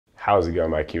How's it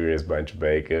going, my curious bunch of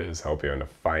bakers? Hope you're on a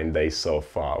fine day so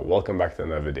far. Welcome back to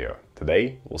another video.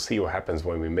 Today we'll see what happens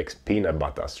when we mix peanut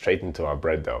butter straight into our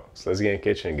bread dough. So let's get in the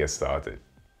kitchen and get started.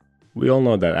 We all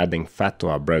know that adding fat to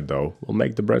our bread dough will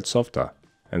make the bread softer.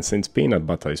 And since peanut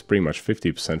butter is pretty much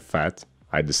 50% fat,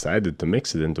 I decided to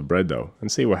mix it into bread dough and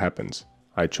see what happens.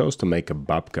 I chose to make a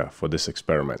babka for this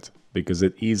experiment because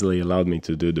it easily allowed me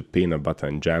to do the peanut butter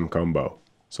and jam combo.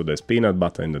 So there's peanut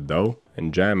butter in the dough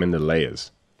and jam in the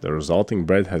layers. The resulting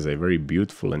bread has a very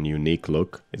beautiful and unique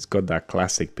look. It's got that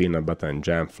classic peanut butter and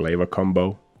jam flavor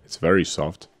combo. It's very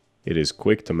soft. It is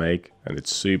quick to make and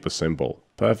it's super simple.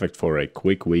 Perfect for a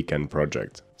quick weekend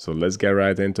project. So let's get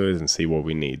right into it and see what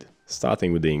we need.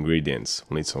 Starting with the ingredients,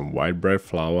 we'll need some white bread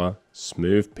flour,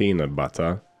 smooth peanut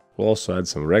butter. We'll also add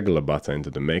some regular butter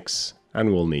into the mix.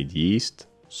 And we'll need yeast,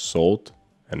 salt,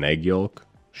 an egg yolk,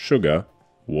 sugar,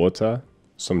 water,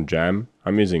 some jam.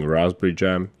 I'm using raspberry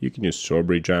jam. You can use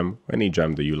strawberry jam, any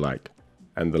jam that you like.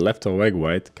 And the leftover egg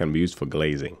white can be used for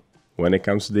glazing. When it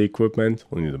comes to the equipment,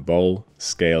 we'll need a bowl,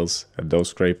 scales, a dough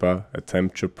scraper, a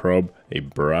temperature probe, a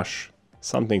brush,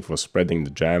 something for spreading the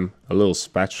jam. A little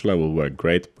spatula will work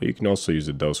great, but you can also use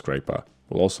a dough scraper.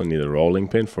 We'll also need a rolling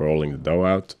pin for rolling the dough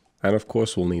out. And of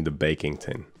course we'll need a baking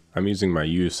tin. I'm using my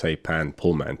USA Pan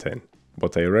Pullman tin,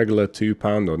 but a regular 2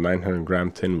 pound or 900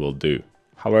 gram tin will do.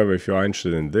 However, if you are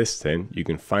interested in this tin, you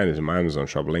can find it in my Amazon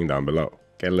shop, link down below.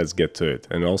 Okay, let's get to it.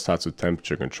 And it all starts with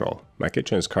temperature control. My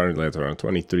kitchen is currently at around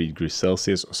 23 degrees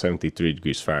Celsius or 73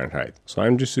 degrees Fahrenheit. So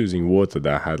I'm just using water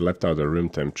that I had left out at room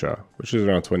temperature, which is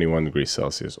around 21 degrees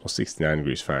Celsius or 69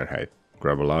 degrees Fahrenheit.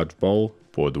 Grab a large bowl,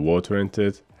 pour the water into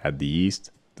it, add the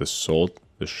yeast, the salt,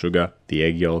 the sugar, the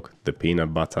egg yolk, the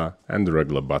peanut butter and the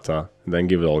regular butter, and then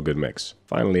give it all a good mix.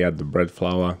 Finally add the bread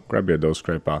flour, grab your dough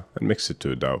scraper and mix it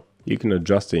to a dough. You can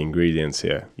adjust the ingredients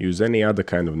here. Use any other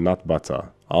kind of nut butter,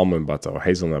 almond butter or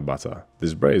hazelnut butter.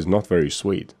 This bread is not very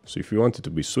sweet, so if you want it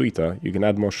to be sweeter, you can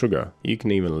add more sugar. You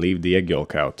can even leave the egg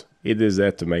yolk out. It is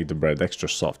there to make the bread extra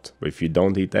soft, but if you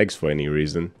don't eat eggs for any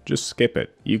reason, just skip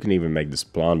it. You can even make this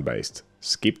plant-based.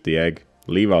 Skip the egg,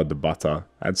 leave out the butter,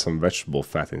 add some vegetable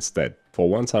fat instead. For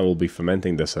once I will be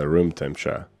fermenting this at room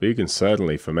temperature, but you can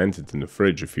certainly ferment it in the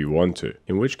fridge if you want to,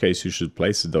 in which case you should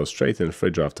place the dough straight in the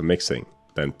fridge after mixing.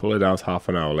 Then pull it out half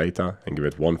an hour later and give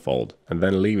it one fold, and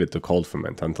then leave it to cold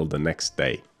ferment until the next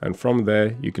day. And from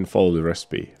there you can follow the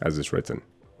recipe as it's written.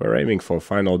 We're aiming for a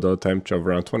final dough temperature of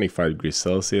around 25 degrees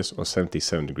Celsius or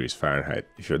 77 degrees Fahrenheit.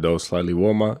 If your dough is slightly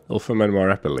warmer, it'll ferment more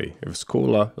rapidly. If it's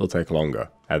cooler, it'll take longer.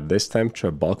 At this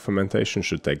temperature, bulk fermentation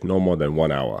should take no more than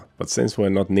 1 hour. But since we're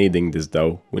not kneading this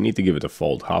dough, we need to give it a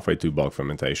fold halfway through bulk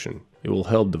fermentation. It will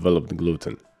help develop the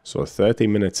gluten. So 30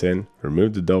 minutes in,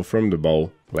 remove the dough from the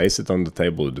bowl, place it on the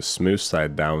table with the smooth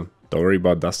side down. Don't worry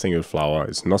about dusting with flour,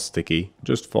 it's not sticky.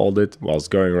 Just fold it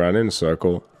whilst going around in a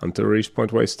circle until you reach the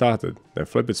point where it started. Then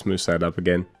flip it smooth side up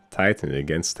again, tighten it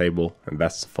against the table, and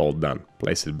that's the fold done.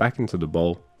 Place it back into the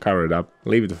bowl, cover it up,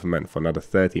 leave it to ferment for another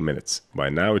 30 minutes. By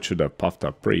now it should have puffed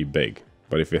up pretty big,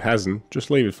 but if it hasn't,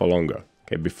 just leave it for longer.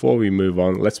 Okay, before we move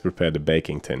on, let's prepare the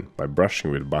baking tin by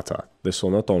brushing with butter. This will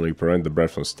not only prevent the bread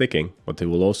from sticking, but it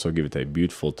will also give it a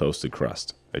beautiful toasted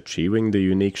crust. Achieving the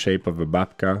unique shape of a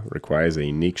babka requires a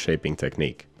unique shaping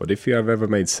technique. But if you have ever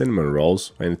made cinnamon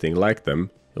rolls or anything like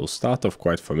them, it will start off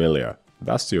quite familiar.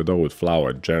 Dust your dough with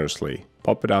flour generously,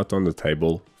 pop it out on the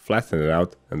table, flatten it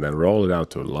out and then roll it out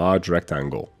to a large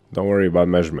rectangle. Don't worry about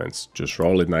measurements, just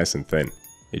roll it nice and thin.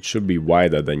 It should be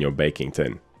wider than your baking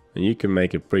tin, and you can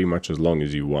make it pretty much as long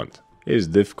as you want. It is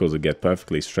difficult to get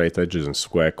perfectly straight edges and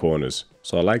square corners,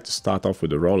 so I like to start off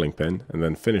with a rolling pin and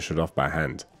then finish it off by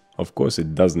hand. Of course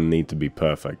it doesn't need to be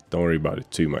perfect, don't worry about it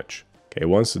too much. Okay,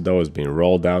 once the dough has been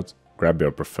rolled out, grab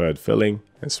your preferred filling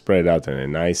and spread it out in a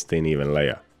nice thin even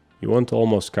layer. You want to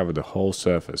almost cover the whole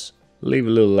surface. Leave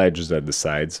little edges at the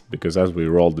sides, because as we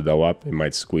roll the dough up it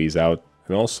might squeeze out,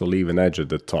 and also leave an edge at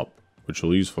the top, which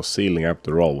we'll use for sealing up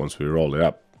the roll once we roll it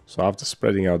up. So after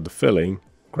spreading out the filling,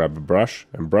 grab a brush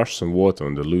and brush some water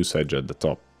on the loose edge at the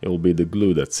top. It will be the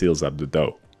glue that seals up the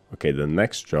dough. Okay, the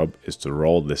next job is to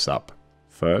roll this up.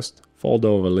 First, fold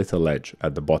over a little edge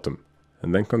at the bottom,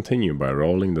 and then continue by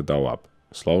rolling the dough up,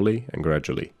 slowly and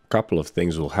gradually. A couple of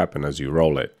things will happen as you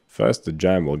roll it. First, the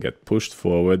jam will get pushed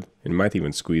forward and might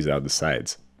even squeeze out the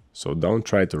sides. So don't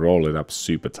try to roll it up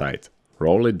super tight.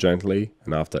 Roll it gently,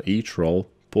 and after each roll,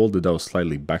 pull the dough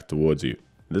slightly back towards you.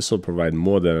 This will provide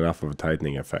more than enough of a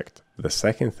tightening effect. The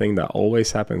second thing that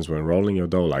always happens when rolling your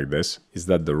dough like this is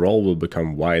that the roll will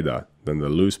become wider than the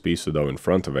loose piece of dough in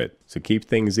front of it. To keep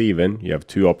things even, you have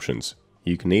two options.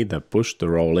 You can either push the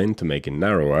roll in to make it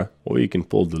narrower, or you can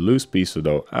pull the loose piece of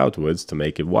dough outwards to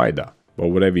make it wider. But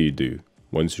whatever you do,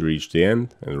 Once you reach the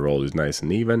end and the roll is nice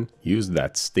and even, use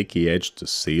that sticky edge to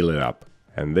seal it up.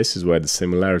 And this is where the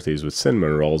similarities with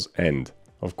cinnamon rolls end.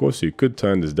 Of course, you could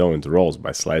turn this dough into rolls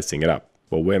by slicing it up,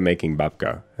 but we're making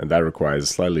babka, and that requires a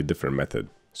slightly different method.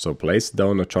 So place the dough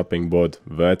on a chopping board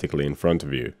vertically in front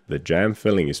of you. The jam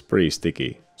filling is pretty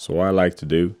sticky, so what I like to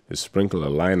do is sprinkle a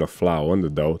line of flour on the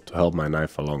dough to help my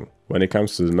knife along. When it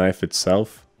comes to the knife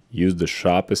itself, use the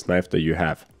sharpest knife that you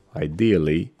have.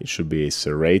 Ideally, it should be a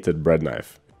serrated bread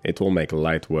knife. It will make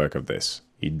light work of this.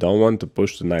 You don't want to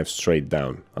push the knife straight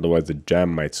down, otherwise the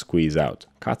jam might squeeze out.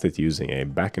 Cut it using a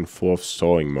back and forth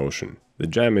sawing motion. The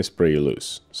jam is pretty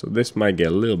loose, so this might get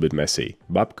a little bit messy.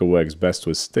 Babka works best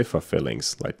with stiffer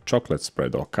fillings like chocolate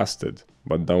spread or custard.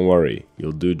 But don't worry,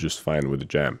 you'll do just fine with the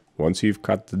jam. Once you've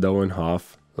cut the dough in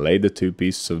half, lay the two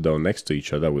pieces of dough next to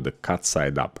each other with the cut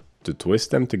side up. To twist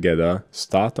them together,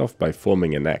 start off by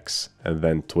forming an X, and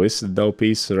then twist the dough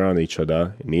pieces around each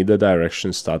other in either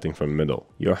direction starting from the middle.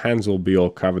 Your hands will be all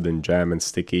covered in jam and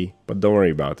sticky, but don't worry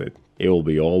about it. It will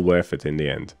be all worth it in the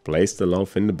end. Place the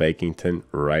loaf in the baking tin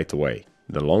right away.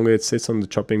 The longer it sits on the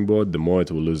chopping board, the more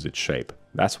it will lose its shape.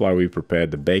 That's why we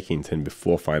prepared the baking tin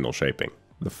before final shaping.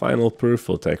 The final proof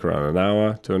will take around an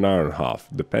hour to an hour and a half,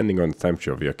 depending on the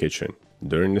temperature of your kitchen.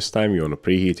 During this time you want to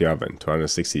preheat your oven to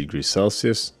 160 degrees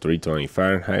Celsius, 320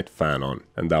 Fahrenheit, fan on.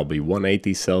 And that'll be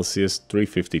 180 Celsius,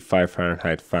 355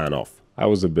 Fahrenheit, fan off. I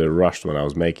was a bit rushed when I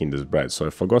was making this bread, so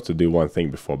I forgot to do one thing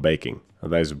before baking,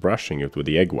 and that is brushing it with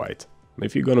the egg white.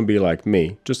 If you're gonna be like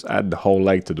me, just add the whole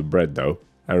egg to the bread dough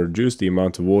and reduce the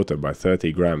amount of water by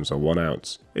 30 grams or 1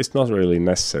 ounce. It's not really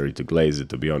necessary to glaze it,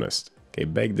 to be honest. Okay,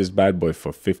 bake this bad boy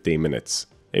for 15 minutes.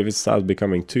 If it starts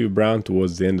becoming too brown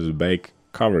towards the end of the bake,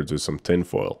 cover it with some tin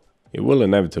foil. It will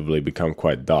inevitably become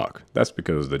quite dark, that's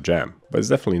because of the jam, but it's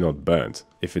definitely not burnt.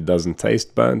 If it doesn't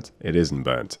taste burnt, it isn't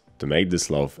burnt. To make this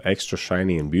loaf extra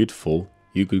shiny and beautiful,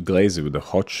 you could glaze it with a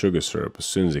hot sugar syrup as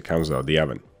soon as it comes out of the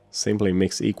oven. Simply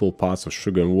mix equal parts of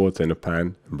sugar and water in a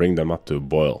pan and bring them up to a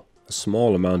boil. A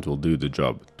small amount will do the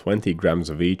job, 20 grams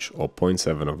of each or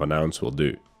 0.7 of an ounce will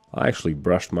do. I actually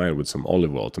brushed mine with some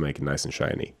olive oil to make it nice and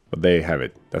shiny. But there you have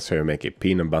it, that's how you make a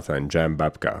peanut butter and jam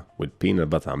babka with peanut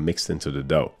butter mixed into the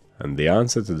dough. And the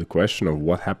answer to the question of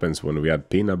what happens when we add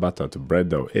peanut butter to bread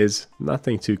dough is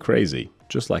nothing too crazy.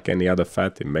 Just like any other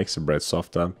fat, it makes the bread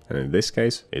softer, and in this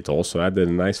case, it also added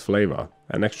a nice flavor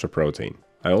and extra protein.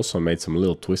 I also made some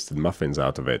little twisted muffins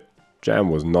out of it. Jam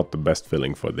was not the best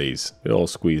filling for these, it all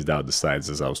squeezed out the sides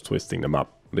as I was twisting them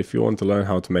up. But if you want to learn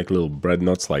how to make little bread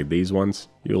knots like these ones,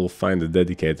 you'll find a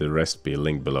dedicated recipe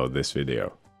linked below this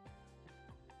video.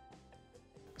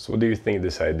 So what do you think of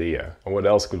this idea? And what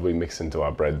else could we mix into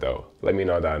our bread dough? Let me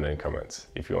know down in the comments.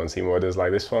 If you want to see more videos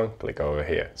like this one, click over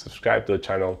here. Subscribe to the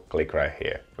channel, click right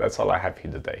here. That's all I have for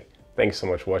you today. Thank you so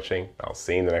much for watching. I'll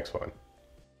see you in the next one.